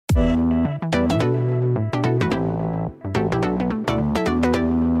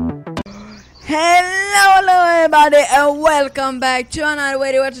Hello everybody and welcome back to another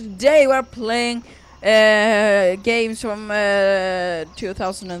video where today we're playing games from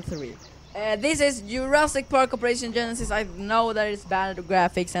 2003. This is Jurassic Park Operation Genesis. I know that it's bad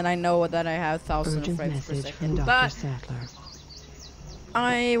graphics and I know that I have 1,000 frames per second, but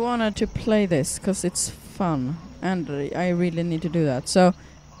I wanted to play this because it's fun and I really need to do that. So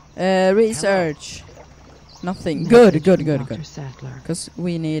research. Nothing. Good. Because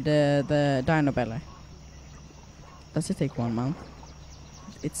we need the dino belly. Does it take 1 month?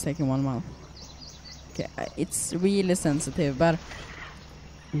 It's taking 1 month. Okay, it's really sensitive, but...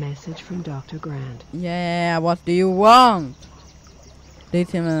 Message from Dr. Grant. Yeah, what do you want?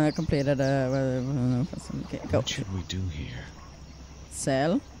 Did him completed okay, go. What should we do here?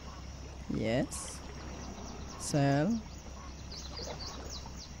 Sell. Yes. Sell.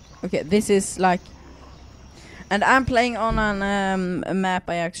 Okay, this is like... And I'm playing on an, a map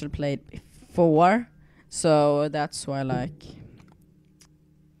I actually played before, so that's why like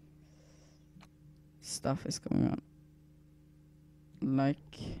stuff is going on.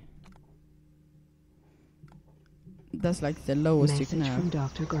 Like that's like the lowest you can have. Message from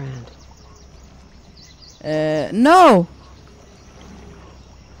Dr. Grant. No.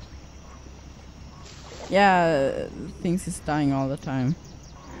 Yeah, things is dying all the time.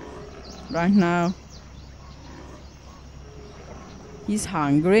 Right now. He's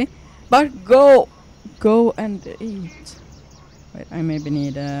hungry, but go and eat. Wait, I maybe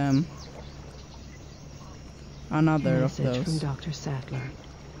need another Message of those. from Dr. Sattler.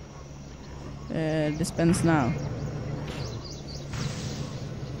 Dispense now.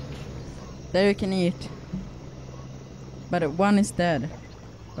 There you can eat. But one is dead.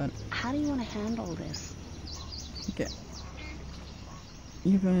 But how do you want to handle this? okay.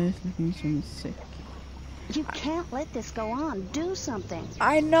 You guys looking so sick. You can't let this go on. Do something.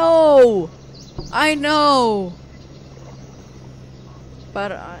 I know!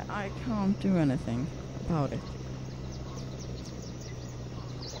 But I can't do anything about it.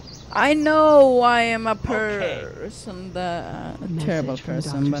 I know I am a person, a terrible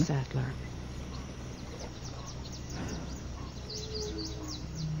person, Dr. but... Sattler.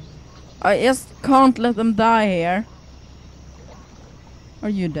 I just can't let them die here. Are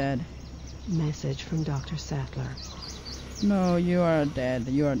you dead? Message from Dr. Sattler. No, you are dead.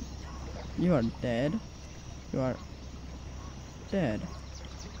 You are dead. You are dead.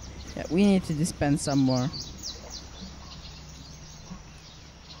 Yeah, we need to dispense some more.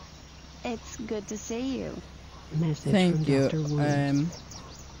 It's good to see you. Message Thank from you. Dr. Wood.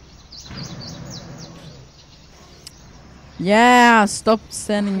 Yeah, stop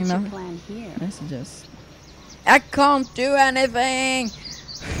sending What's your plan here? messages. I can't do anything.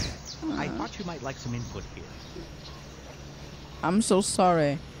 I thought you might like some input here. I'm so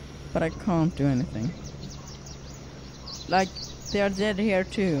sorry, but I can't do anything. Like, they are dead here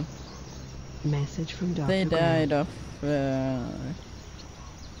too. Message from Dr. They Grant. died of...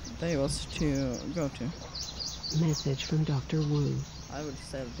 they was to go to. Message from Dr. Wu. I will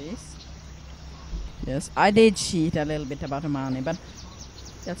sell this. Yes, I did cheat a little bit about the money, but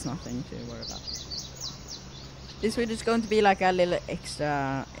that's nothing to worry about. This video is going to be like a little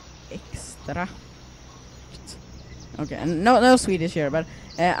extra. Okay, and no Swedish here, but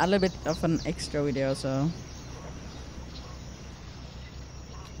a little bit of an extra video, so.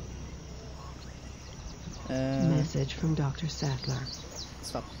 Message from Dr. Sattler.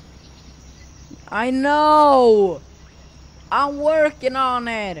 Stop. I know! I'm working on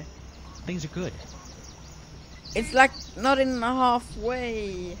it! Things are good. It's like not in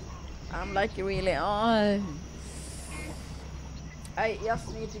halfway. I'm like really I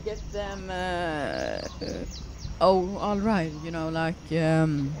just need to get them oh, all right, you know, like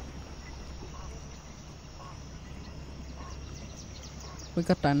we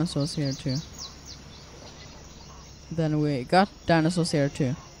got dinosaurs here too. Then we got dinosaurs here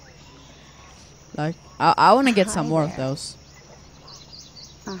too. Like I want to get some more of those.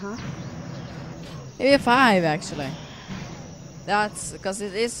 Maybe 5 actually. That's because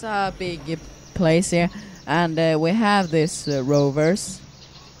it is a big place here, and we have this rovers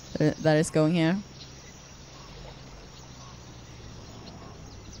that is going here.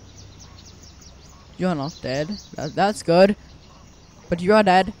 You're not dead. That's good. But you are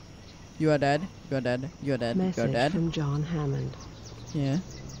dead. You are dead. You are dead. You are dead. You are Message dead. from John Hammond. Yeah.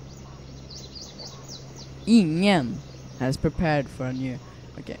 Ingen has prepared for a new.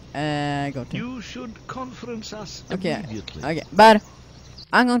 Okay, go to. You should conference us Okay, immediately. okay, but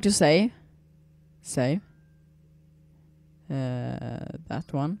I'm going to save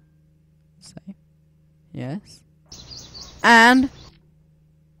that one. Save. Yes. And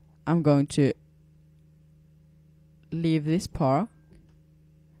I'm going to leave this park.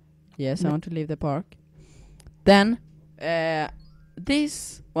 Yes, I want to leave the park. Then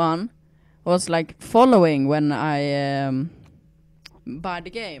this one was like following when I buy the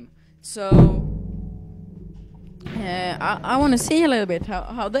game. So I want to see a little bit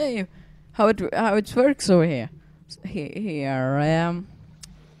how it works over here.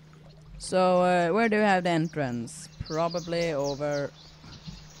 So where do we have the entrance? Probably over.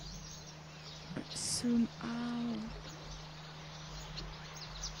 Zoom out.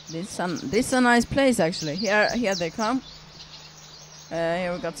 This is a nice place actually. Here they come.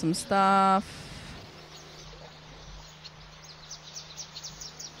 Here we got some stuff.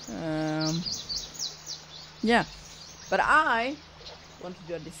 Yeah, but I want to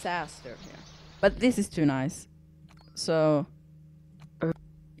do a disaster here. But this is too nice. So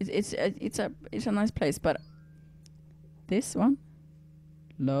it's a nice place. But this one,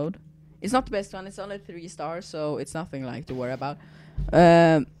 load. It's not the best one. It's only 3 stars, so it's nothing like to worry about.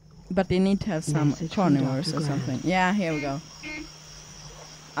 But they need to have some carnivores or something. Yeah, here we go.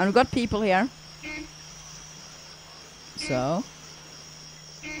 And we've got people here. So.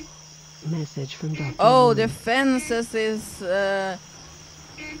 Message from Dr. Oh, the fences is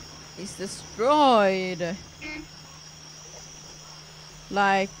destroyed.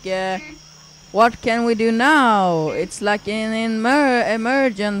 Like, what can we do now? It's like an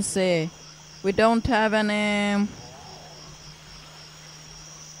emergency. We don't have any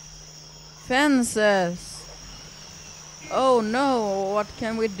fences. Oh no, what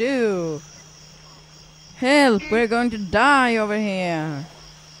can we do? Help, we're going to die over here.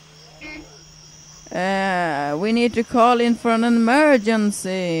 We need to call in for an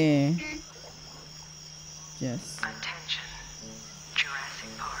emergency. Yes. Attention. Jurassic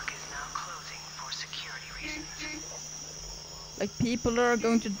Park is now closing for security reasons. Like people are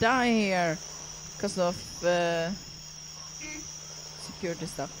going to die here because of security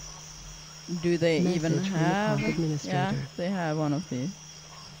stuff. Do they even have? Yeah, they have one of these.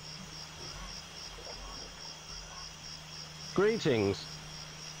 Greetings.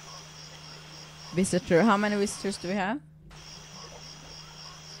 Visitor. How many visitors do we have?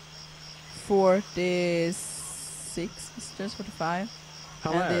 46 visitors, 45.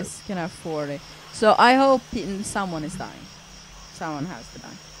 Hello. And this can have 40. So I hope someone is dying. Someone has to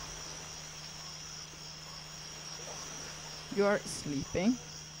die. You're sleeping.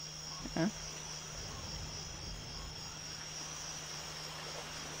 Yeah.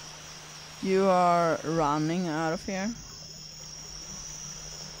 You are running out of here.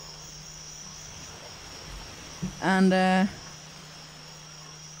 And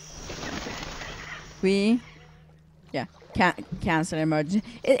we cancel emergency.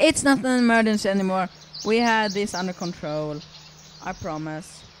 It's not an emergency anymore. We had this under control. I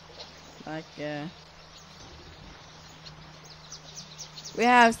promise. Like we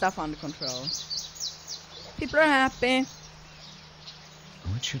have stuff under control. People are happy.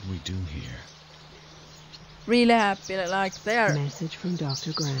 What should we do here? Really happy, like they are. Message from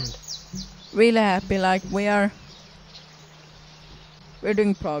Dr. Grant. Really happy, like we're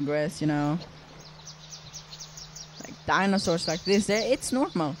doing progress, you know. Like dinosaurs like this, it's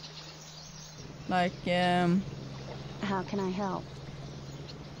normal. Like How can I help?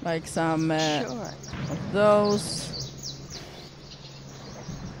 like some Sure. of those.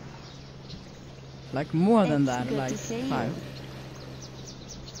 Like more than It's that, good like to see 5. you.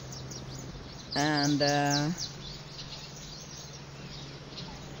 And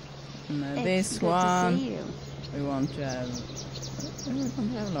It's this good one, to see you. we want to have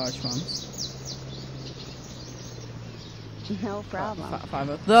large ones. No problem. 5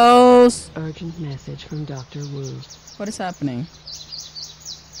 of those. Urgent message from Dr. Wu. What is happening?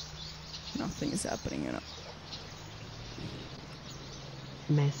 Nothing is happening, you know.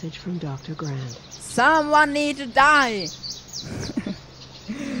 Message from Dr. Grant. Someone need to die.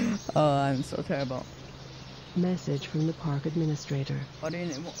 Oh, I'm so terrible. Message from the park administrator. What do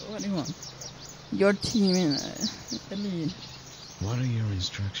you What do you want? Your team in the lead. What are your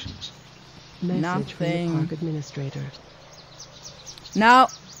instructions? Message from the Nothing. park administrator. Now,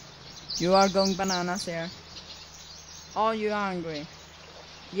 you are going bananas here. Are you hungry?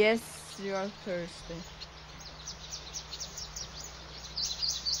 Yes, you are thirsty.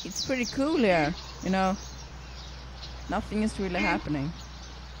 It's pretty cool here, you know. Nothing is really happening.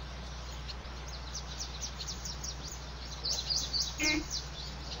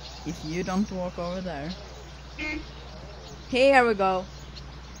 If you don't walk over there. Here we go.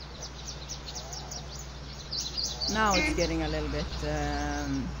 Now it's getting a little bit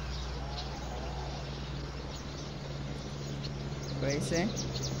crazy.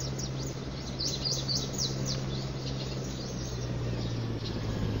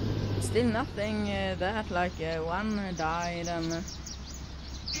 still nothing that like one died and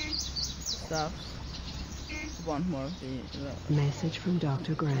stuff. Want more of the Message from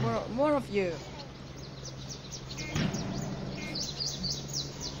Dr. Grant. more of you.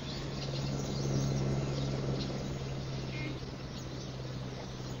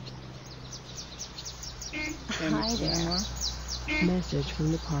 Hi there. Message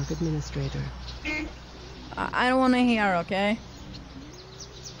from the park administrator. I don't want to hear, okay?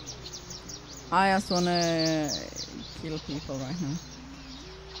 I just want to kill people right now.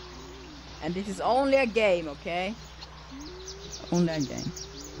 And this is only a game, okay? Only a game.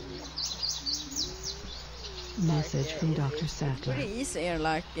 Message from Dr. It's Sattler. pretty easy here,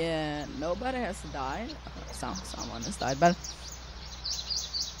 like nobody has died. Someone has died, but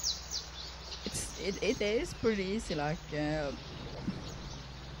it is pretty easy, like the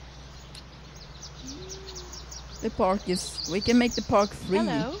park is, we can make the park free.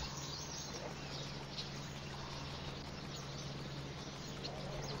 Hello.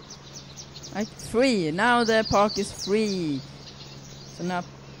 Like free. Now the park is free. So now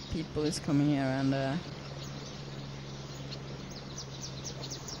people is coming here and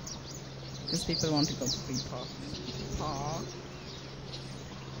because people want to go to free park.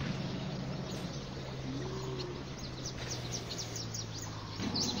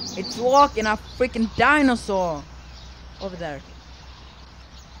 It's walking a freaking dinosaur over there.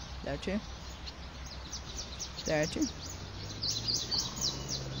 There too. There too.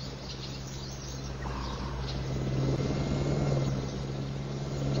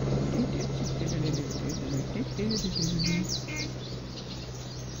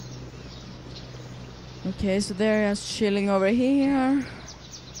 Okay, so they're just chilling over here.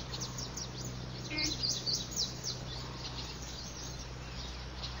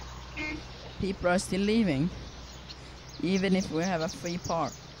 People are still leaving, even if we have a free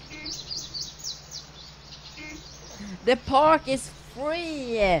park. The park is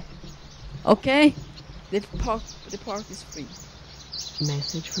free. Okay, the park is free.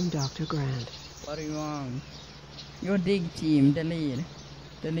 Message from Dr. Grant. What do you want? Your dig team, the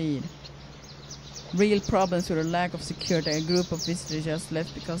lead. Real problems with a lack of security. A group of visitors just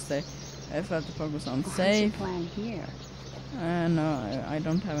left because they felt the park was What's unsafe. your plan here? No, I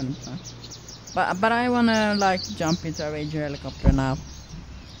don't have any plan. But I wanna like jump into a Ranger helicopter now.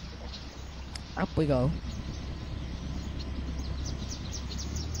 Up we go.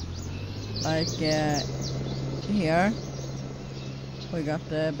 Like here we got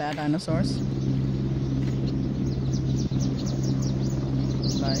the bad dinosaurs.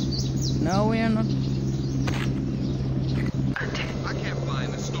 Like, no, we are not. I can't fly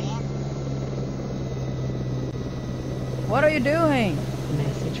in the storm. What are you doing?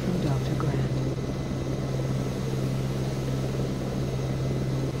 Message from Dr. Grant.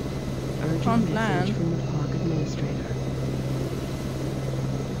 Urgent Can't message land. from the park administrator.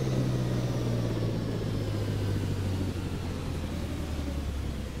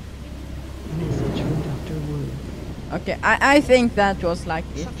 Message from Dr. Wu. Okay, I think that was like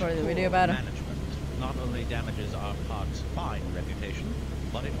it Such for the poor video better. management not only damages our park's fine reputation,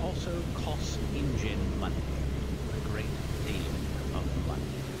 but it also costs InGen money. A great deal of money.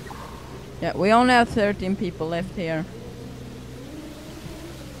 Yeah, we only have 13 people left here.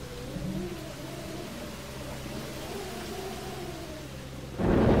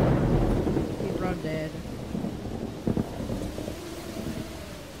 People are dead.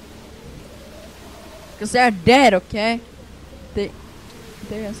 Because they're dead, okay? They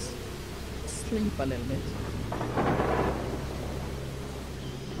just sleep a little bit.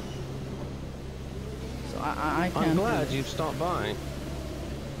 So I can't. I'm glad you've stopped by.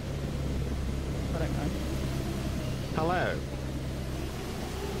 But I can't. Hello.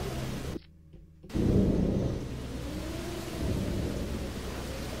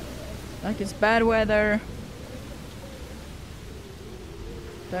 Like it's bad weather.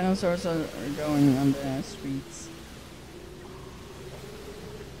 Dinosaurs are going on the streets.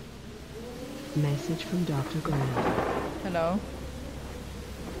 Message from Dr. Grant. Hello.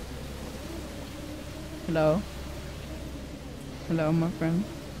 Hello. Hello, my friend.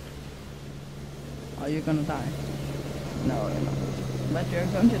 Are you gonna die? No, you're not. But you're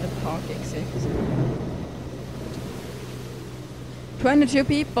going to the park exit. 22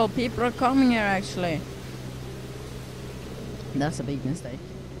 people. People are coming here actually. That's a big mistake.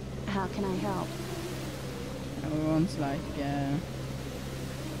 How can I help? Everyone's like,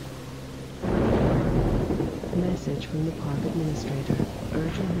 Message from the park administrator.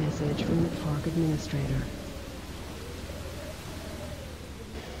 Urgent message from the park administrator.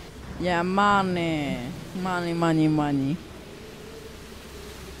 yeah, money. Money, money, money.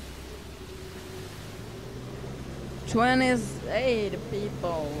 28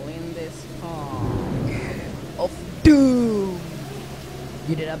 people in this park of doom.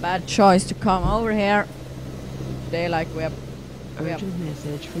 You did a bad choice to come over here. They like we have. Urgent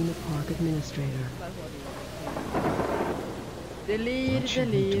message from the park administrator. Delete, What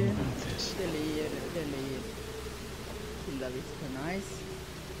should we do delete, about this? delete. Kill Victor, nice.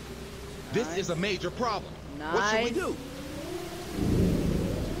 This Nice. is a major problem. Nice. What should we do?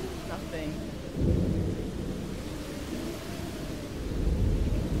 Nothing.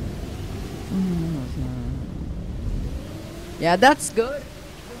 Yeah, that's good.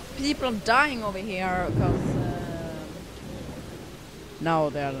 People dying over here because now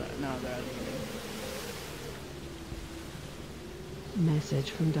they're leaving.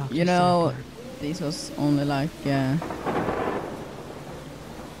 Message from Dr. You know, Sattler. this was only like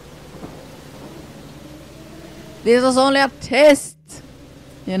this was only a test.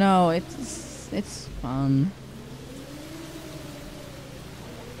 You know, it's fun.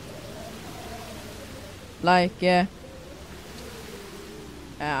 Like I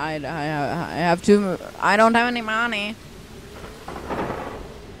have to. I don't have any money.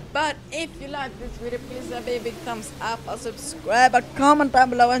 But if you like this video, please have a big thumbs up, a subscribe, a comment down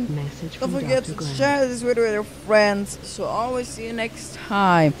below, and Message don't from forget Dr. to Grant. share this video with your friends. So always see you next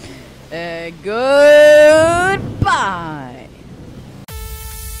time. Goodbye.